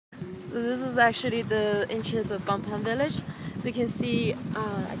So this is actually the entrance of Bangpan village. So you can see,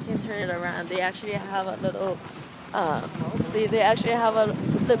 I can't turn it around. They actually have a little, they actually have a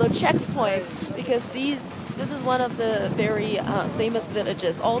little checkpoint because this is one of the very famous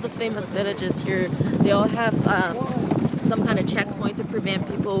villages. All the famous villages here, they all have some kind of checkpoint to prevent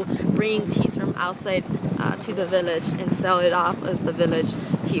people bringing teas from outside to the village and sell it off as the village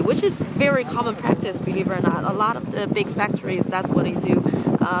tea, which is very common practice, believe it or not. A lot of the big factories, that's what they do.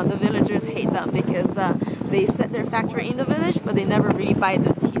 The villagers hate them because they set their factory in the village, but they never really buy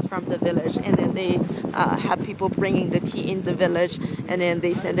the teas from the village. And then they have people bringing the tea in the village, and then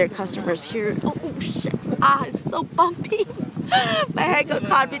they send their customers here. Oh shit! It's so bumpy. My head got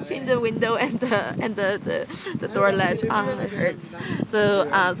caught between the window and the door ledge. It hurts. So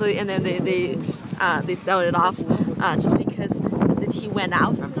and then they sell it off just because the tea went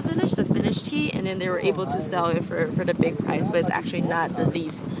out from the village, the finished tea, and then they were able to sell it for the big price, but it's actually not the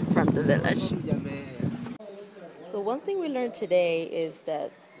leaves from the village. So one thing we learned today is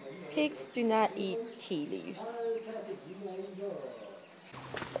that pigs do not eat tea leaves.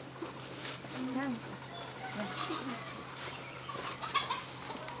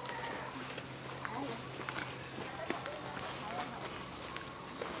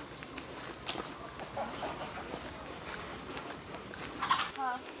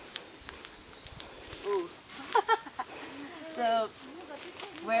 So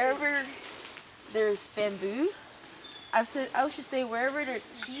wherever there's bamboo, I should say wherever there's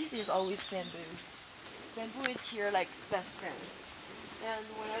tea, there's always bamboo. Bamboo and tea are like best friends. And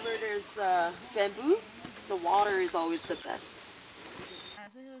whenever there's bamboo, the water is always the best.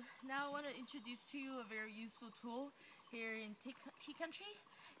 So now I want to introduce to you a very useful tool here in tea country.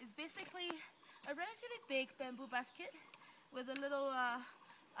 It's basically a relatively big bamboo basket with a little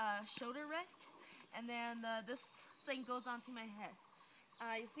shoulder rest, and then this thing goes onto my head.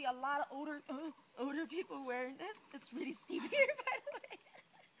 You see a lot of older people wearing this. It's really steep here, by the way.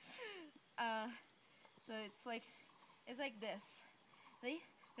 So it's like this. See?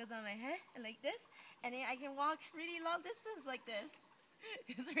 Goes on my head and like this, and then I can walk really long distance like this.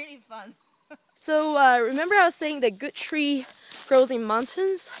 It's really fun. So remember I was saying that good tree grows in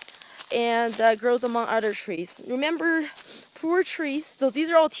mountains and grows among other trees. Remember Puerh trees? So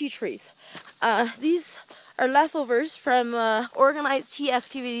these are all tea trees. These are leftovers from organized tea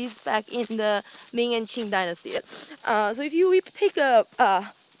activities back in the Ming and Qing dynasty. So if you take a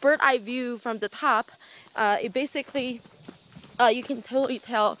bird eye view from the top, it basically you can totally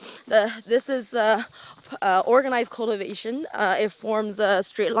tell that this is organized cultivation. It forms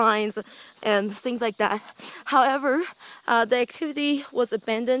straight lines and things like that. However, the activity was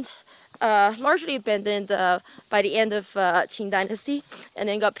abandoned, largely abandoned by the end of Qing dynasty, and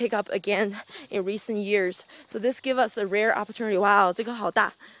then got picked up again in recent years. So this gives us a rare opportunity. Wow, 这个好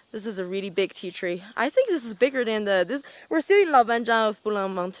大. This is a really big tea tree. I think this is bigger than we're still in Laobanjiang of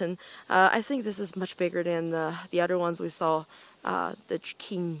Bulang Mountain. I think this is much bigger than the other ones we saw. The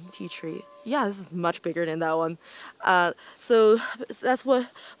king tea tree. Yeah, this is much bigger than that one. So that's what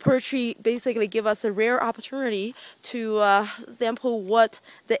Puerh tree basically give us a rare opportunity to sample what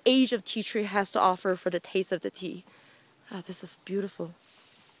the age of tea tree has to offer for the taste of the tea. This is beautiful.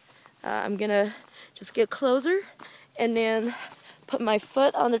 I'm gonna just get closer and then put my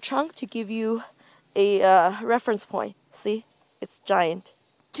foot on the trunk to give you a reference point. See, it's giant.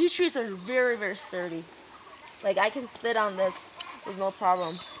 Tea trees are very, very sturdy. Like I can sit on this with no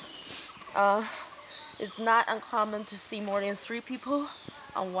problem. It's not uncommon to see more than 3 people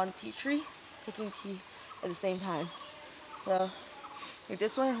on one tea tree picking tea at the same time. So like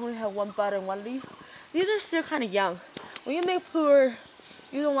this one, I only have 1 bud and 1 leaf. These are still kind of young. When you make pu'er,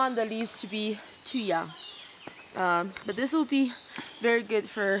 you don't want the leaves to be too young. But this will be very good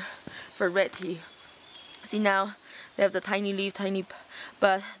for red tea. See now, they have the tiny leaf,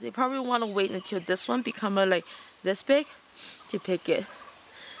 but they probably want to wait until this one becomes like this big to pick it.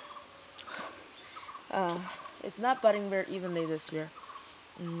 It's not budding very evenly this year.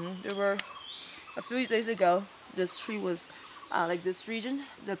 There were a few days ago, this tree was like this region,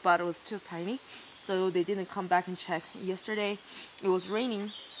 the bud was too tiny, so they didn't come back and check. Yesterday, it was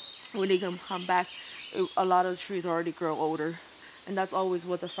raining. When they come back, a lot of the trees already grow older, and that's always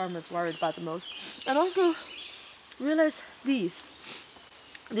what the farmers worried about the most. And also, realize these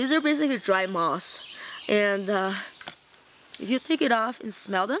are basically dry moss, and if you take it off and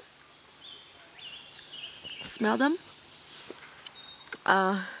smell them,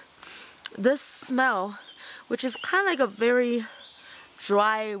 this smell, which is kind of like a very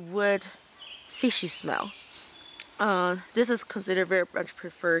dry wood fishy smell, this is considered very much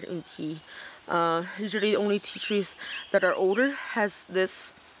preferred in tea. Usually only tea trees that are older has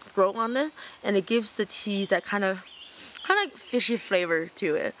this grow on it, and it gives the tea that kind of fishy flavor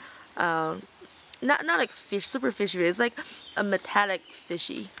to it. Not like fish, super fishy. It's like a metallic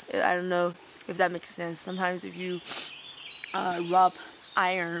fishy. I don't know if that makes sense. Sometimes if you rub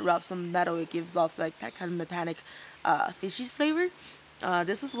iron, rub some metal, it gives off like that kind of metallic fishy flavor.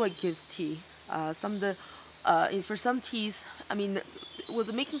 This is what gives tea. For some teas, I mean, with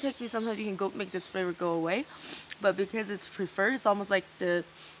the making technique, sometimes you can go make this flavor go away, but because it's preferred, it's almost like the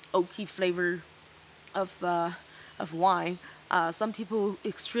oaky flavor of wine. Some people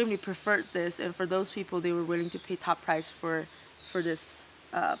extremely preferred this, and for those people, they were willing to pay top price for this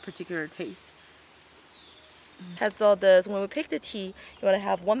particular taste. Has all this. When we pick the tea, you want to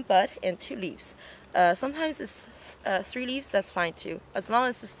have 1 bud and 2 leaves. Sometimes it's 3 leaves, that's fine too, as long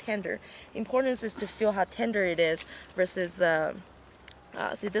as it's tender. Important is to feel how tender it is versus,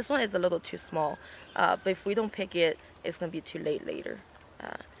 see, this one is a little too small, but if we don't pick it, it's going to be too late later.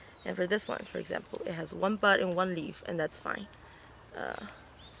 And for this one, for example, it has 1 bud and 1 leaf, and that's fine.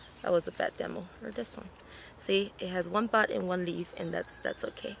 That was a bad demo. Or this one. See, it has 1 bud and 1 leaf, and that's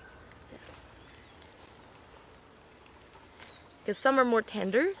okay. Because some are more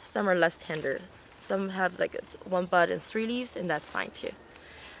tender, some are less tender. Some have like 1 bud and 3 leaves, and that's fine too.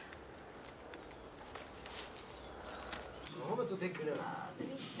 Let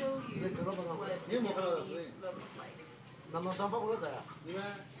me show you what the leaf looks like.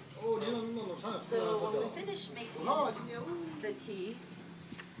 So when we finish making the tea,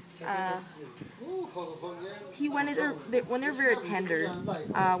 whenever they're tender,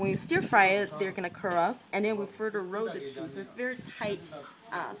 when you stir fry it, they're gonna curl up, and then we further roll the tea, so it's very tight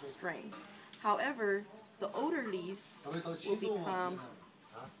string. However, the older leaves will become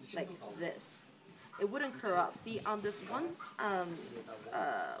like this. It wouldn't curl up. See, on this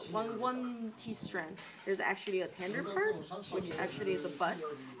one tea strand, there's actually a tender part, which actually is a bud,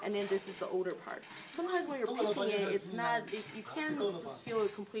 and then this is the older part. Sometimes when you're picking it, it's not, you can't just feel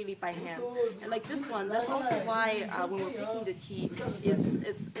it completely by hand. And like this one, that's also why when we're picking the tea,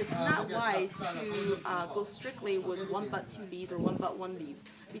 it's not wise to go strictly with 1 bud 2 leaves or 1 bud 1 leaf,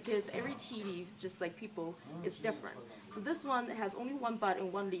 because every tea leaf, just like people, is different. So this one has only 1 bud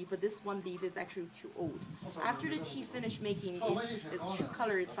and 1 leaf, but this 1 leaf is actually too old. After the tea finished making, its true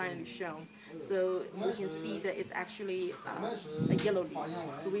color is finally shown. So you can see that it's actually a yellow leaf.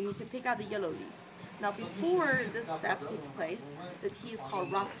 So we need to pick out the yellow leaf. Now before this step takes place, the tea is called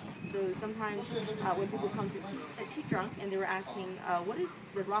rough tea. So sometimes when people come to tea drunk and they were asking, what is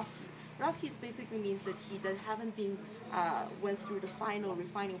the rough tea? Rough tea basically means the tea that haven't been went through the final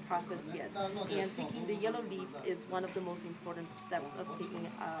refining process yet. And picking the yellow leaf is one of the most important steps of picking,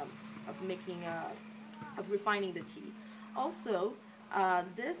 of refining the tea. Also,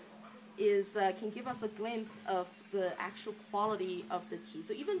 this can give us a glimpse of the actual quality of the tea.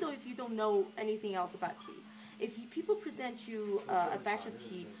 So even though if you don't know anything else about tea, if people present you a batch of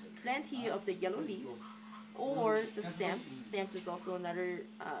tea, plenty of the yellow leaves, or the stamps is also another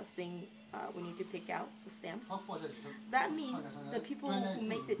thing we need to pick out, the stamps. That means the people who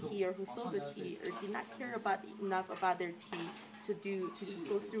make the tea or who sold the tea or did not care enough about their tea to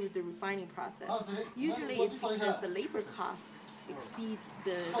go through the refining process. Usually it's because the labor cost exceeds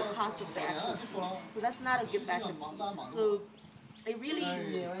the cost of the actual tea. So that's not a good batch of tea. So it really,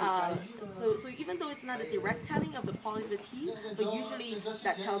 so even though it's not a direct telling of the quality of the tea, but usually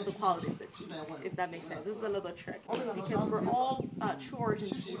that tells the quality of the tea, if that makes sense. This is a little trick, because for all true origin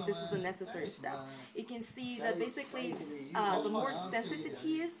teas, this is a necessary step. You can see that basically the more expensive the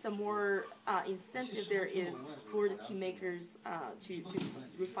tea is, the more incentive there is for the tea makers to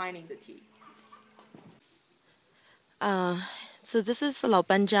refining the tea. So this is the Lao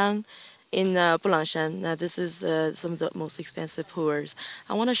Banjiang in Bulangshan. Now this is some of the most expensive pu'ers.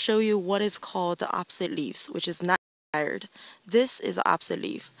 I want to show you what is called the opposite leaves, which is not desired. This is the opposite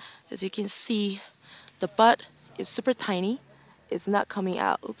leaf. As you can see, the bud is super tiny. It's not coming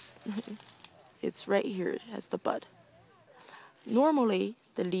out. Oops. It's right here as the bud. Normally,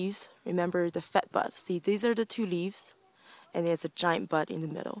 the leaves, remember the fat bud. See, these are the 2 leaves, and there's a giant bud in the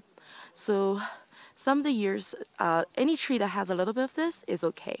middle. So some of the years, any tree that has a little bit of this is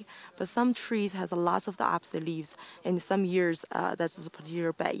okay, but some trees has lots of the opposite leaves, and some years that's a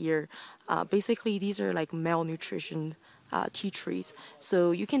particular bad year. Basically, these are like malnutrition tea trees,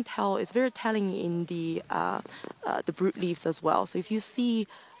 so you can tell it's very telling in the brood leaves as well. So if you see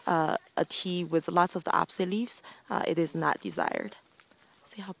a tea with lots of the opposite leaves, it is not desired.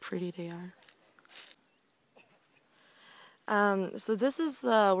 See how pretty they are. So this is,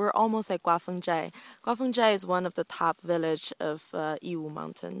 we're almost at Guafengjai. Guafengjai is one of the top village of Yiwu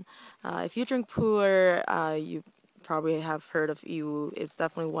Mountain. If you drink pu'er, you probably have heard of Yiwu. It's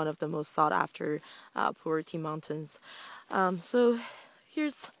definitely one of the most sought after Puerh tea mountains. So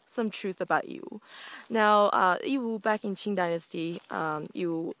here's some truth about Yiwu. Now, Yiwu back in Qing Dynasty,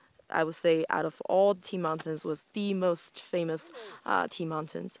 Yiwu, I would say, out of all tea mountains, was the most famous tea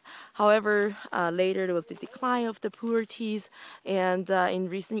mountains. However, later there was the decline of the Puerh teas, and in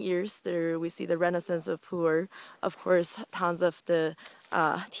recent years, we see the renaissance of Puerh. Of course, tons of the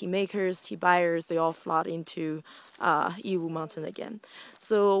tea makers, tea buyers, they all flocked into Yiwu Mountain again.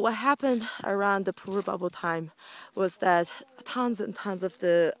 So what happened around the Puerh bubble time was that tons and tons of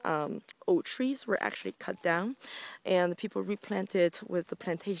the oak trees were actually cut down, and people replanted with the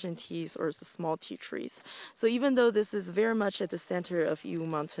plantation teas or the small tea trees. So even though this is very much at the center of Yiwu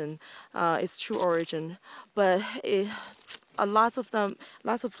Mountain, its true origin, but lots of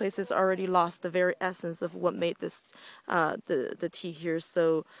places already lost the very essence of what made this the tea here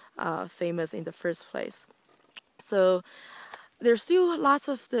so famous in the first place. So there's still lots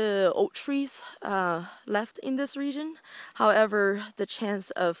of the oak trees left in this region. However, the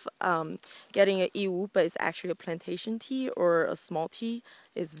chance of getting a Yiwu, but it's actually a plantation tea or a small tea,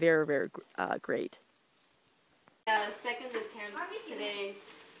 is very, very great. Second attempt today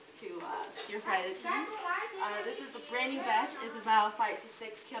to stir fry the teas. This is a brand new batch. It's about 5 to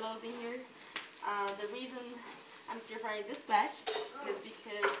 6 kilos in here. The reason I'm stir frying this batch is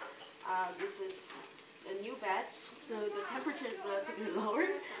because this is a new batch, so the temperature is relatively lower.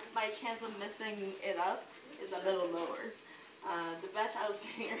 My chance of messing it up is a little lower. The batch I was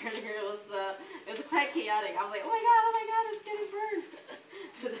doing earlier it was quite chaotic. I was like, oh my god, it's getting burned.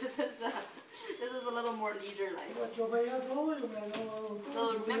 This is a little more leisure-like. So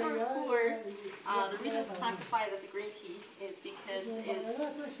remember Puerh, the reason it's classified as a green tea is because it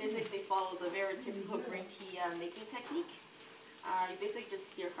basically follows a very typical green tea making technique. You basically just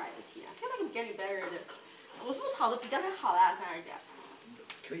stir fry the tea. I feel like I'm getting better at this. 我是不是炒的比较好啦，32家？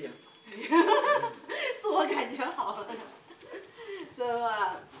可以啊。自我感觉好了。So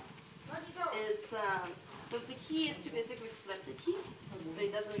the key is to basically flip the tea, so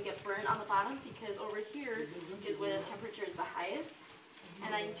it doesn't get burned on the bottom, because over here is where the temperature is the highest,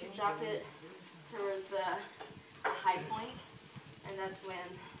 and I need to drop it towards the high point, and that's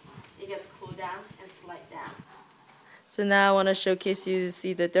when it gets cooled down and slide down. So now I want to showcase you to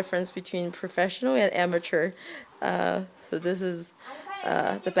see the difference between professional and amateur. So this is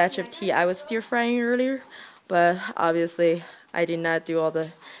the batch of tea I was stir frying earlier, but obviously I did not do all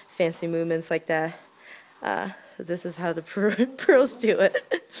the fancy movements like that. So this is how the pros do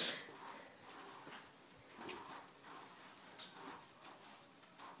it.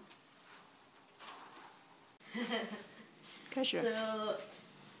 So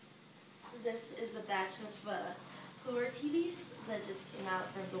this is a batch of Puerh tea leaves that just came out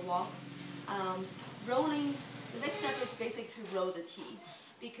from the wok. Rolling, the next step is basically to roll the tea,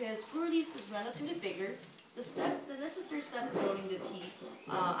 because Puerh leaves is relatively bigger. The necessary step of rolling the tea,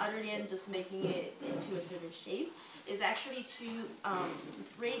 other than just making it into a certain shape, is actually to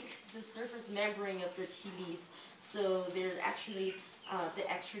break the surface membrane of the tea leaves, so there's actually the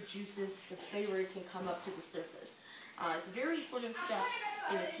extra juices, the flavor can come up to the surface. It's a very important step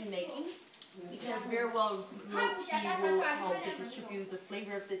in the tea making, because very well rolled tea will help to distribute the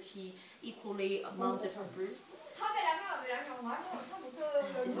flavor of the tea equally among different brews.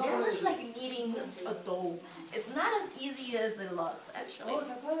 It's very much like kneading a dough. It's not as easy as it looks, actually.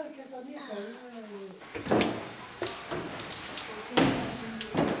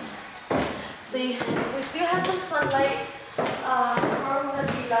 See, we still have some sunlight. Tomorrow we're going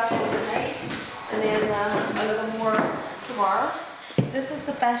to be back overnight, and then a little more tomorrow. This is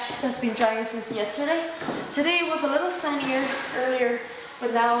the batch that's been drying since yesterday. Today it was a little sunnier earlier,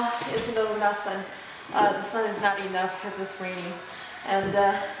 but now it's a little not sun. The sun is not enough because it's raining, and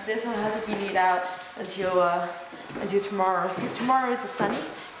this will have to be laid out until tomorrow. If tomorrow is sunny,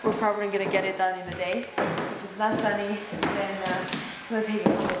 we're probably gonna get it done in the day. If it's not sunny, then it's gonna take a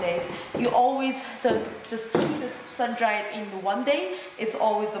couple of days. You always the tea that's sun dried in one day is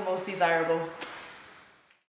always the most desirable.